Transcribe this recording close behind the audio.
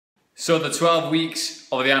So the 12 weeks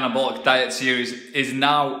of the Anabolic diet series is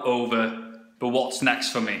now over, but what's next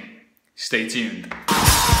for me? Stay tuned.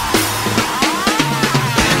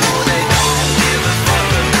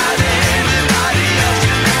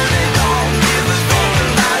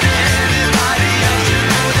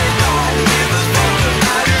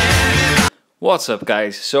 What's up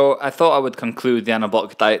guys? So I thought I would conclude the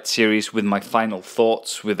Anabolic diet series with my final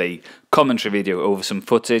thoughts with a commentary video over some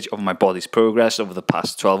footage of my body's progress over the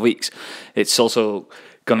past 12 weeks. It's also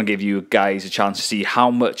going to give you guys a chance to see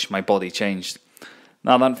how much my body changed.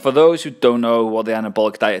 Now then, for those who don't know what the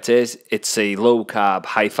Anabolic diet is, it's a low carb,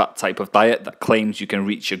 high fat type of diet that claims you can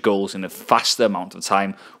reach your goals in a faster amount of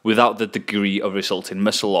time without the degree of resulting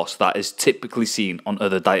muscle loss that is typically seen on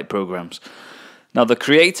other diet programs. Now, the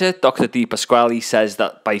creator, Dr. Pasquale, says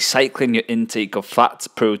that by cycling your intake of fat,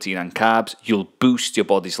 protein and carbs, you'll boost your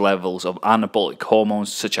body's levels of anabolic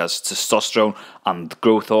hormones such as testosterone and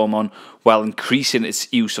growth hormone, while increasing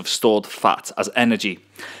its use of stored fat as energy.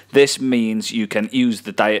 This means you can use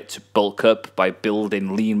the diet to bulk up by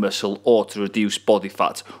building lean muscle or to reduce body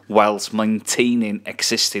fat, whilst maintaining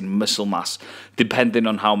existing muscle mass, depending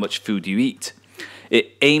on how much food you eat.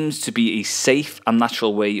 It aims to be a safe and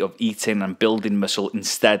natural way of eating and building muscle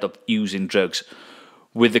instead of using drugs,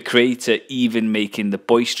 with the creator even making the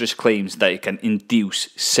boisterous claims that it can induce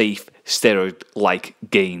safe steroid-like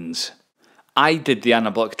gains. I did the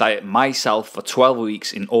anabolic diet myself for 12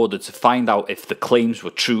 weeks in order to find out if the claims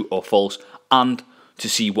were true or false and to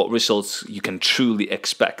see what results you can truly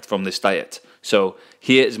expect from this diet. So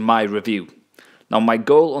here is my review. Now, my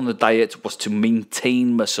goal on the diet was to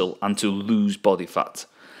maintain muscle and to lose body fat.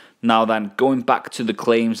 Now then, going back to the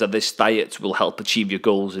claims that this diet will help achieve your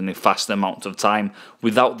goals in a faster amount of time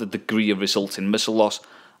without the degree of resulting muscle loss,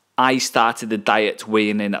 I started the diet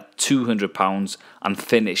weighing in at 200 pounds and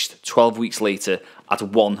finished 12 weeks later at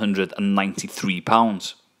 193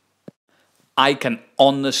 pounds. I can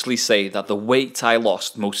honestly say that the weight I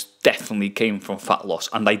lost most definitely came from fat loss,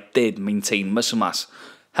 and I did maintain muscle mass.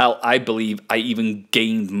 Hell, I believe I even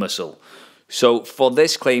gained muscle. So for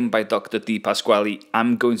this claim by Dr. Pasquale,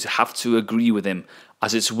 I'm going to have to agree with him,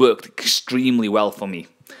 as it's worked extremely well for me.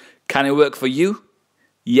 Can it work for you?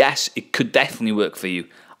 Yes, it could definitely work for you,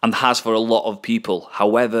 and has for a lot of people.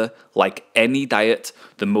 However, like any diet,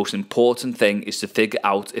 the most important thing is to figure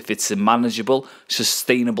out if it's a manageable,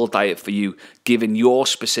 sustainable diet for you, given your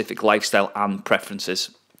specific lifestyle and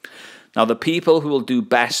preferences. Now, the people who will do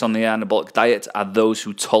best on the anabolic diet are those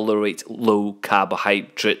who tolerate low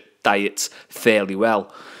carbohydrate diets fairly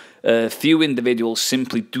well. Few individuals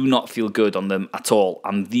simply do not feel good on them at all,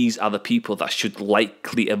 and these are the people that should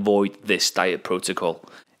likely avoid this diet protocol.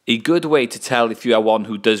 A good way to tell if you are one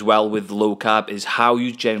who does well with low carb is how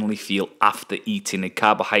you generally feel after eating a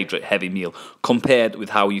carbohydrate heavy meal compared with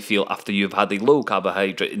how you feel after you've had a low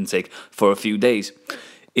carbohydrate intake for a few days.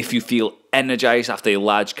 If you feel energized after a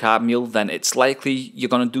large carb meal, then it's likely you're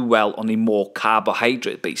going to do well on a more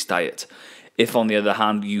carbohydrate-based diet. If, on the other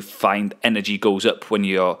hand, you find energy goes up when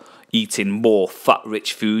you're eating more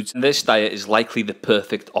fat-rich foods, this diet is likely the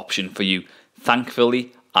perfect option for you.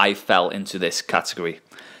 Thankfully, I fell into this category.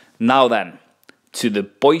 Now then, to the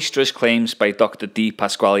boisterous claims by Dr.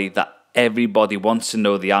 Pasquale that everybody wants to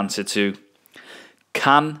know the answer to.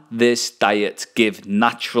 Can this diet give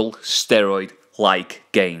natural steroid-like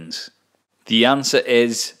gains? The answer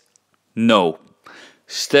is no.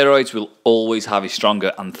 Steroids will always have a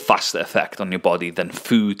stronger and faster effect on your body than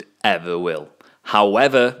food ever will.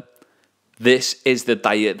 However, this is the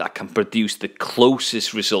diet that can produce the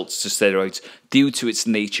closest results to steroids due to its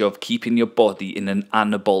nature of keeping your body in an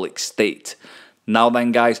anabolic state. Now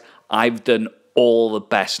then guys, I've done all the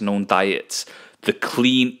best known diets. The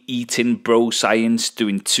clean eating bro science,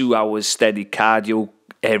 doing 2 hours steady cardio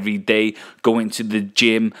every day, going to the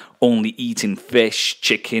gym, only eating fish,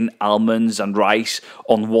 chicken, almonds and rice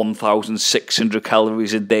on 1,600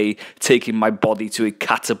 calories a day, taking my body to a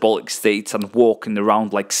catabolic state and walking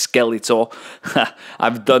around like Skeletor.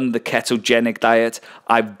 I've done the ketogenic diet,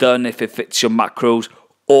 I've done if it fits your macros,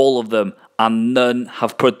 all of them, and none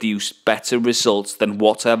have produced better results than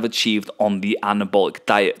what I've achieved on the anabolic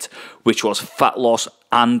diet, which was fat loss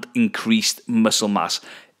and increased muscle mass.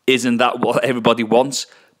 Isn't that what everybody wants?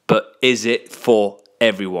 But is it for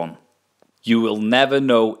everyone? You will never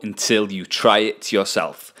know until you try it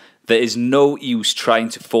yourself. There is no use trying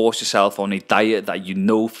to force yourself on a diet that you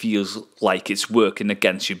know feels like it's working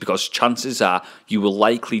against you, because chances are you will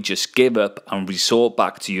likely just give up and resort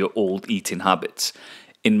back to your old eating habits.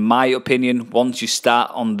 In my opinion, once you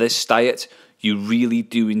start on this diet, you really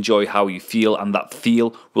do enjoy how you feel, and that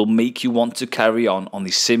feel will make you want to carry on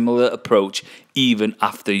a similar approach even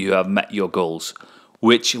after you have met your goals.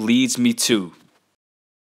 Which leads me to...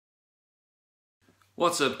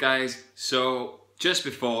 What's up, guys? So just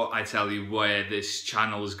before I tell you where this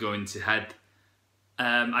channel is going to head,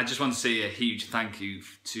 I just want to say a huge thank you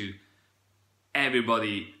to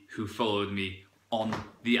everybody who followed me on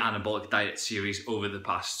the Anabolic Diet series over the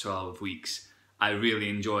past 12 weeks. I really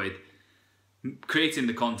enjoyed creating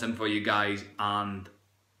the content for you guys, and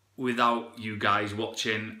without you guys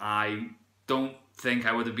watching, I don't think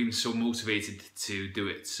I would have been so motivated to do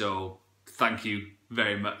it. So thank you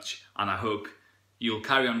very much, and I hope you'll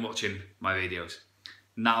carry on watching my videos.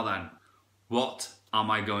 Now then, what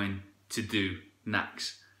am I going to do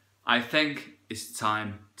next? I think it's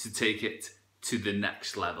time to take it to the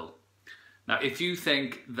next level. Now, if you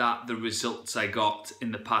think that the results I got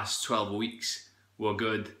in the past 12 weeks were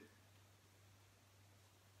good,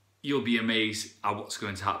 you'll be amazed at what's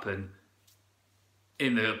going to happen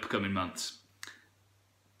in the upcoming months.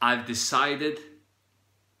 I've decided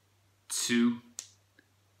to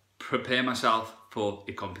prepare myself for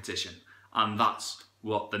a competition, and that's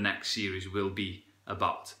what the next series will be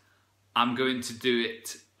about. I'm going to do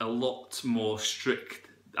it a lot more strict.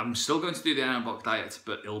 I'm still going to do the anabolic diet,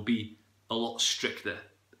 but it'll be a lot stricter.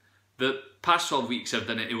 The past 12 weeks I've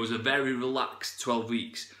done it, it was a very relaxed 12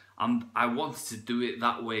 weeks, and I wanted to do it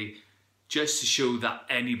that way just to show that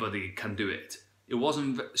anybody can do it. It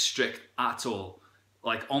wasn't strict at all.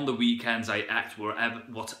 Like on the weekends I ate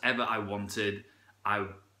whatever I wanted.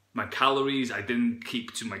 My calories, I didn't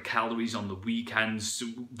keep to my calories on the weekends.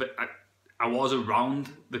 But I was around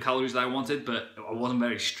the calories that I wanted, but I wasn't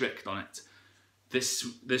very strict on it.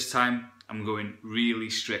 This time I'm going really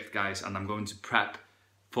strict, guys, and I'm going to prep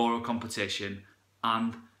for a competition,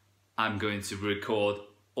 and I'm going to record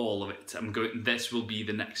all of it. This will be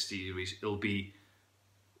the next series. It'll be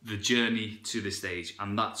the journey to the stage,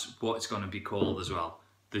 and that's what it's going to be called as well.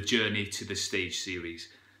 The Journey to the Stage series.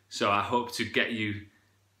 So I hope to get you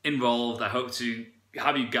involved. I hope to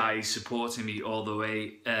have you guys supporting me all the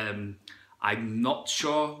way. I'm not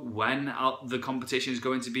sure when the competition is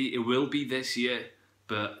going to be. It will be this year,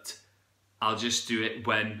 but I'll just do it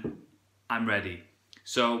when I'm ready.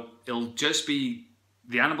 So it'll just be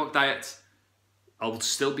the anabolic diet. I'll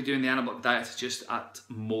still be doing the anabolic diet, just at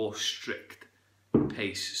more strict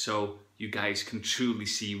pace, so you guys can truly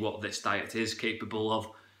see what this diet is capable of.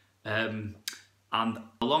 And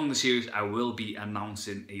along the series, I will be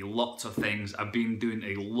announcing a lot of things. I've been doing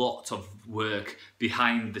a lot of work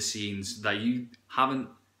behind the scenes that you haven't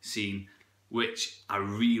seen, which are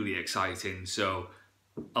really exciting. So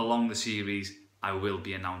along the series, I will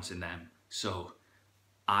be announcing them. So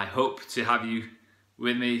I hope to have you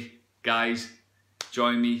with me, guys.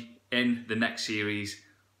 Join me in the next series,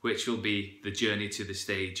 which will be the Journey to the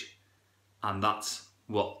Stage. And that's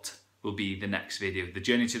what will be the next video. The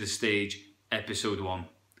Journey to the Stage, episode 1.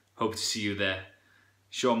 Hope to see you there.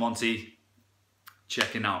 Sean Monty,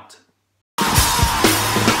 checking out.